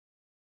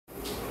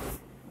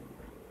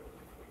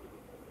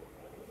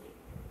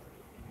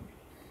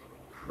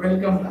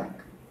Welcome back.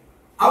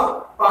 अब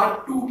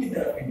part 2 की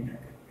तरफ एंटर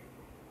करते हैं।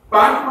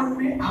 पार्ट 1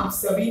 में आप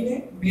सभी ने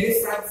मेरे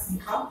साथ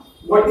सीखा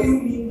what do you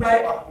mean by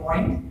a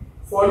point,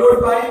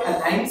 followed by a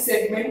line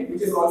segment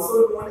which is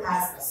also known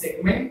as a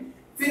segment.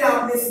 फिर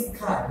आपने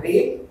सीखा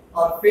रे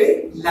और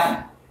फिर लाइन।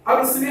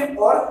 अब इसमें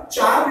और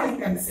 4 नए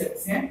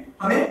कांसेप्ट्स हैं,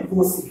 हमें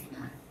वो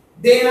सीखना है।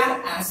 They are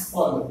as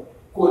follow: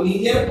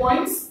 collinear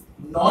points,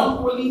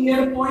 non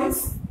collinear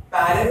points,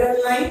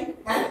 parallel line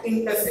and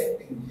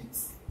intersecting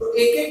lines. तो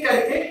एक एक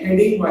करके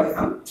हेडिंग वाइज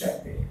हम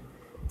चलते हैं।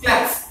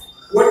 Class,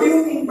 what do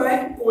you mean by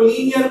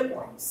collinear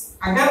points?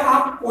 अगर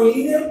आप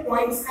कोलिनियर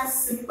पॉइंट्स का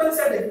सिंपल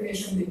सा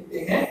डेफिनेशन देखते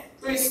हैं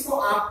तो इसको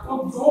आपको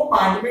 2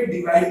 पार्ट में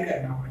डिवाइड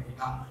करना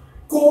पड़ेगा।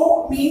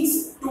 को means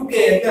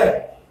together,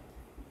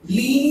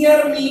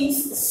 linear means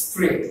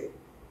straight.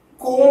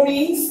 को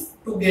means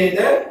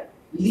together,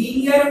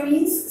 linear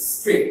means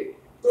straight.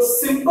 तो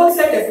सिंपल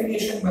सा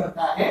डेफिनेशन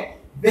बनता है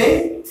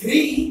when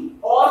 3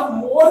 or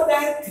more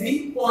than 3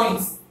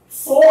 points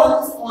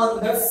falls on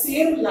the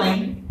same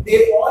line, they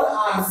all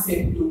are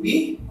said to be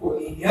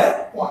collinear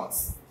points.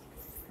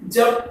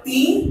 जब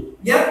 3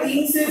 या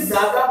 3 से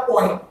ज्यादा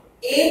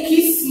पॉइंट एक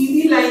ही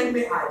सीधी लाइन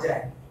में आ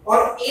जाए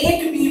और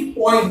एक भी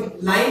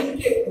पॉइंट लाइन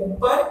के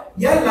ऊपर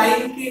या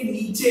लाइन के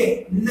नीचे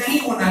नहीं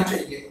होना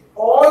चाहिए,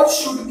 all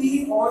should be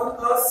on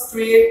a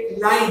straight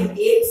line,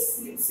 एक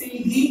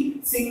सीधी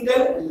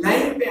सिंगल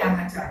लाइन पे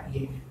आना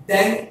चाहिए,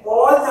 then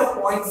all the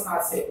points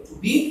are said to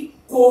be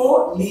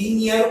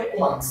collinear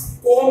points.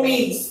 Co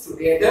means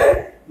together,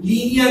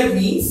 linear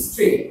means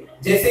straight.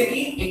 जैसे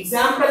कि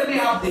एग्जांपल में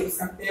आप देख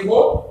सकते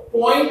हो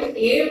point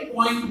A,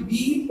 point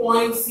B,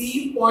 point C,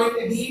 point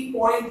D,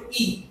 point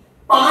E,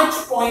 5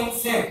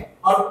 points हैं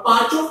और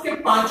पांचों के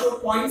पांचों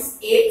पॉइंट्स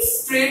एक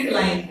स्ट्रेट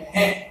लाइन में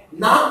है,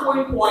 ना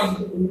कोई पॉइंट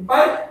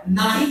ऊपर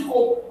ना ही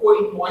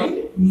कोई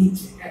पॉइंट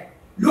नीचे है।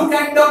 Look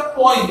at the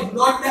point,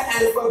 not the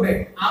alphabet.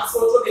 आप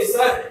सोचोगे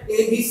sir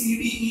A B C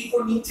D E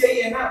तो नीचे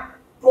ही है ना।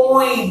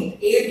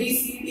 Point A B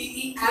C D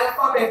E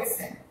alphabets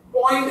हैं,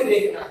 पॉइंट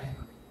देखना है।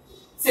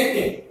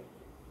 Second,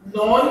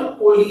 non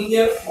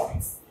collinear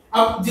points.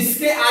 अब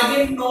जिसके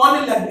आगे नॉन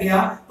लग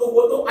गया तो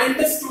वो तो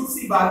अंडरस्टूड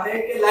सी बात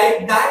है कि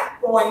लाइक दैट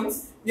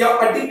पॉइंट्स या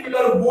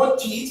पर्टिकुलर वो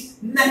चीज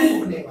नहीं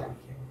होने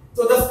वाली है।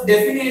 तो द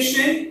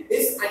डेफिनेशन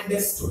इज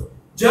अंडरस्टूड।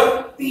 जब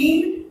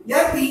 3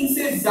 या 3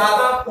 से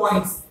ज्यादा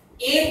पॉइंट्स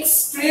एक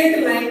स्ट्रेट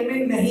लाइन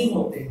में नहीं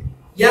होते,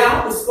 या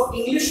उसको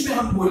इंग्लिश में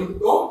हम बोले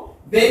तो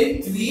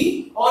when 3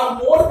 or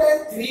more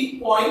than 3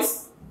 points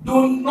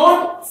do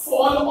not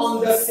fall on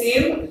the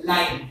same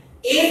line,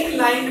 एक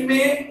लाइन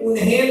में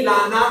उन्हें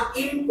लाना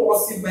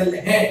इम्पॉसिबल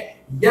है,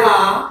 या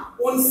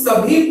उन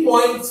सभी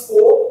पॉइंट्स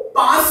को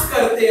पास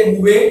करते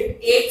हुए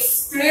एक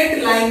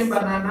स्ट्रेट लाइन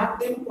बनाना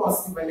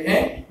इम्पॉसिबल है,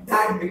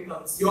 that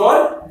becomes your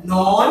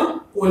non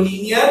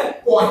collinear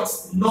points.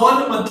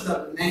 non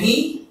मतलब नहीं,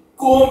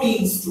 को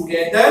means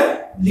together,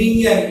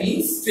 linear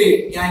means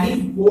straight, यानी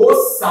वो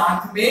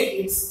साथ में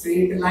एक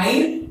स्ट्रेट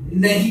लाइन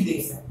नहीं दे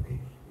सकते।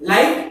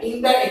 Like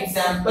in the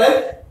example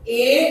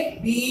A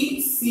B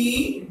C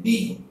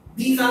D,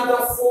 these are the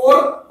 4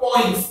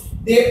 points,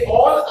 they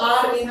all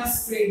are in a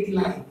straight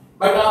line.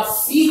 But आप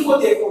C को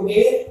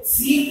देखोगे,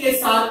 C के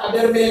साथ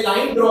अगर मैं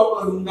लाइन ड्रॉ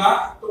करूंगा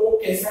तो वो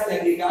कैसा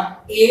लगेगा?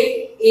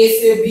 A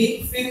से B,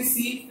 फिर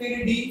C,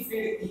 फिर D,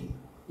 फिर E,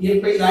 ये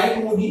कोई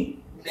लाइन होगी?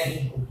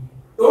 नहीं होगी।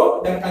 So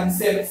the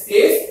concept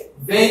says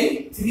when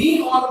 3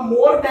 or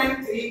more than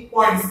 3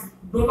 points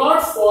do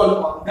not fall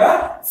on the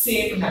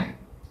same line,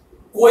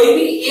 कोई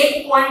भी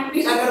एक पॉइंट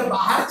भी अगर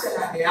बाहर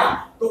चला गया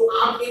तो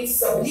आप इन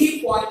सभी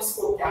पॉइंट्स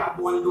को क्या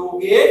बोल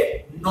दोगे?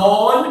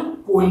 Non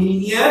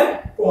collinear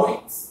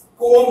points.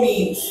 को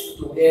means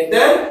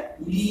together,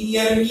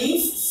 linear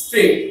means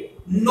straight,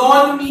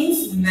 non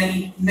means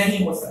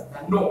नहीं हो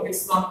सकता, नो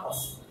इट्स नॉट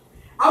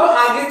पॉसिबल। अब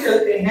आगे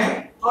चलते हैं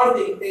और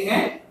देखते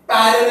हैं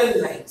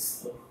पैरेलल लाइंस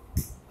को।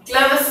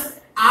 क्लास,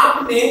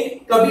 आपने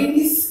कभी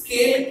भी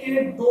स्केल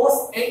के 2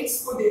 एंड्स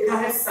को देखा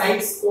है,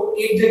 साइड्स को?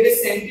 एक जगह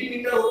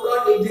सेंटीमीटर होता है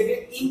और एक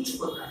जगह इंच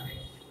होता है।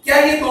 क्या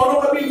ये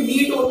दोनों कभी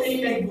मीट होते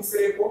हैं एक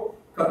दूसरे को?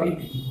 कभी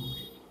नहीं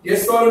होते।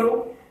 यस और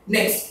नो?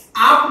 नेक्स्ट,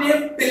 आपने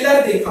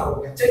पिलर देखा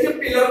होगा। चलिए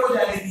पिलर को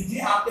जाने दीजिए,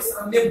 आपके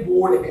सामने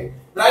बोर्ड है।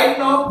 Right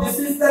now this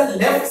is the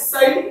left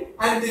side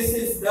and this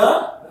is the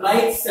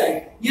right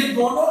side. ये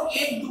दोनों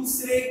एक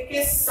दूसरे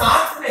के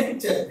साथ नहीं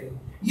चलते,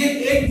 ये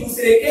एक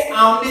दूसरे के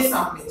आमने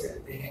सामने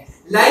चलते हैं।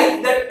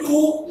 लाइक द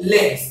 2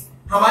 legs,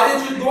 हमारे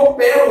जो 2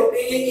 पैर होते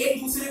हैं ये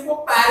एक दूसरे को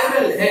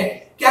पैरेलल है।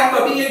 क्या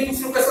कभी एक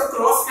दूसरे को ऐसा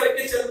क्रॉस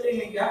करके चलते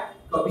हैं? क्या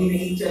कभी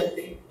नहीं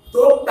चलते।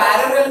 तो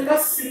पैरेलल का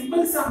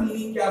सिंपल सा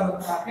मीनिंग क्या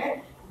बनता है?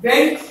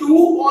 when 2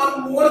 or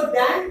more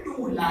than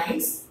 2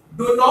 lines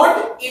do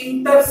not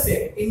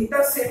intersect.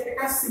 intersect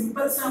का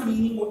सिंपल सा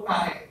मीनिंग होता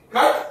है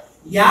कट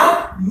या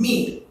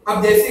मीट।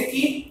 अब जैसे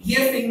कि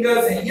ये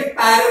फिंगर्स हैं, ये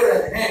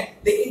पैरेलल हैं,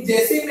 लेकिन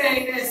जैसे मैं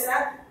इन्हें ऐसा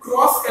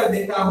क्रॉस कर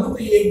देता हूं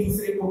तो ये एक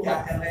दूसरे को क्या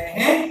कर रहे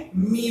हैं?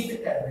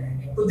 मीट कर रहे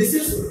हैं। तो this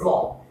is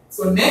wrong.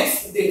 So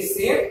next दे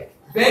से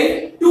when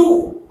 2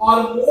 or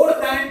more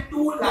than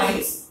 2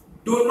 lines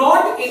do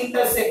not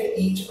intersect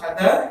each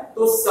other,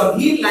 तो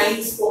सभी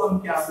लाइंस को हम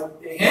क्या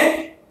बोलते हैं?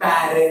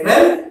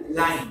 Parallel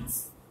lines.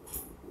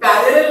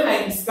 पैरेलल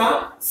लाइंस का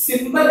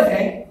सिंबल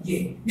है ये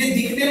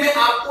दिखने में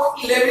आपको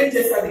 11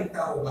 जैसा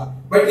दिखता होगा,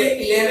 बट ये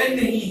 11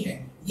 नहीं है।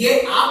 ये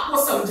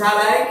आपको समझा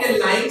रहा है कि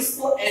लाइंस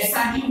को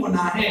ऐसा ही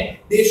होना है,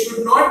 they should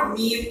not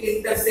meet,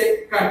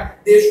 intersect, cut,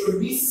 they should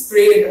be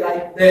straight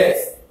like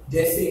this.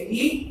 जैसे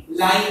कि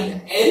line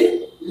L,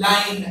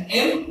 line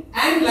M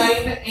and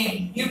line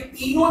N, ये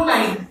तीनों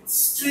लाइन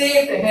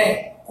स्ट्रेट है,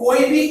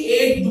 कोई भी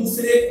एक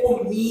दूसरे को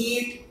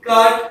मीट,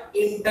 कट,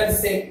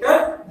 इंटरसेक्ट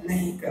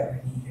नहीं कर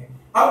रही है।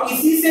 अब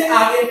इसी से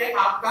आगे है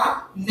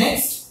आपका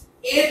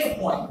next 8th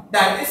point,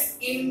 that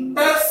is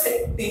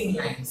intersecting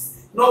lines.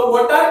 Now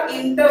what are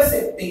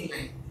intersecting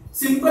line?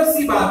 Simple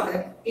सी बात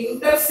है,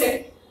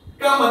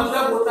 इंटरसेक्ट का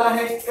मतलब होता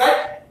है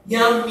कट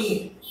या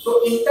मीट,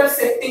 तो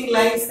इंटरसेक्टिंग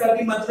लाइंस का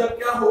भी मतलब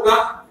क्या होगा?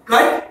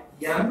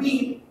 कट या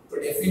मीट। तो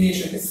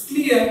डेफिनेशन इज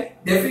क्लियर।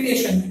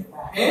 डेफिनेशन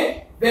कहता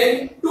है when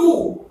two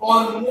or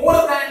more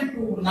than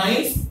two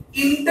lines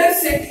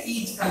intersect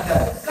each other,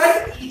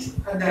 cut each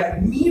other,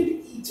 meet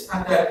each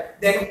other,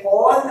 then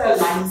all the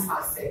lines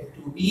are said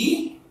to be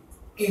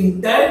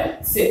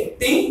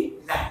intersecting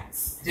lines।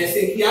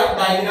 जैसे कि आप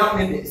diagram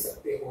में देख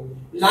सकते हो,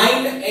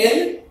 line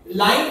L,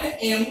 line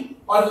M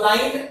और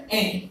line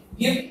N,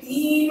 ये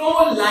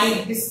तीनों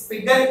लाइन इस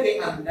फिगर के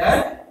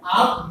अंदर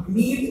आप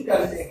मीट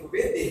करते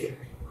हुए देख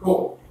रहे हो।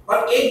 और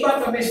एक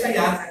बात हमेशा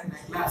याद रखना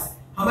है क्लास,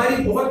 हमारी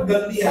बहुत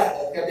गंदी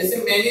आदत है, जैसे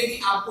मैंने भी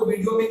आपको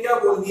वीडियो में क्या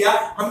बोल दिया,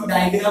 हम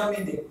डायग्राम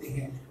में देखते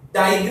हैं।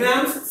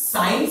 डायग्राम्स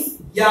साइंस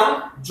या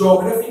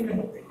ज्योग्राफी में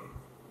होते हैं,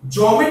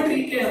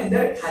 ज्योमेट्री के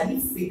अंदर खाली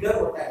फिगर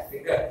होता है,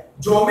 फिगर।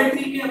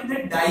 ज्योमेट्री के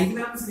अंदर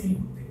डायग्राम्स नहीं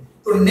होते।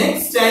 तो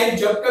नेक्स्ट टाइम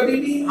जब कभी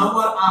भी हम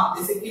और आप,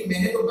 जैसे कि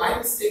मैंने तो बाय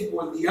मिस्टेक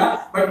बोल दिया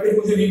बट फिर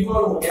मुझे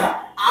रिकॉल हो गया,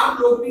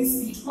 आप लोग भी इस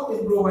चीज को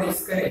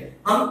इम्प्रोवाइज करें।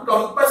 हम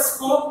कंपास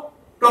को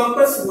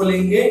कंपास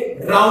बोलेंगे,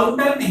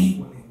 राउंडर नहीं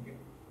बोलेंगे,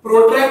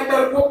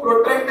 प्रोट्रैक्टर को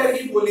प्रोट्रैक्टर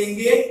ही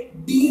बोलेंगे,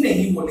 डी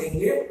नहीं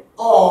बोलेंगे।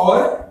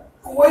 और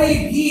कोई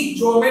भी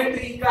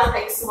ज्योमेट्री का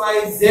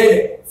XYZ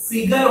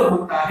फिगर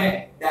होता है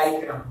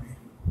डायग्राम में।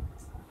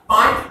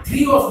 पार्ट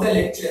 3 ऑफ द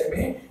लेक्चर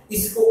में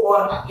इसको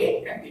और आगे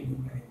कंटिन्यू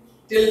करेंगे।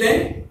 Till then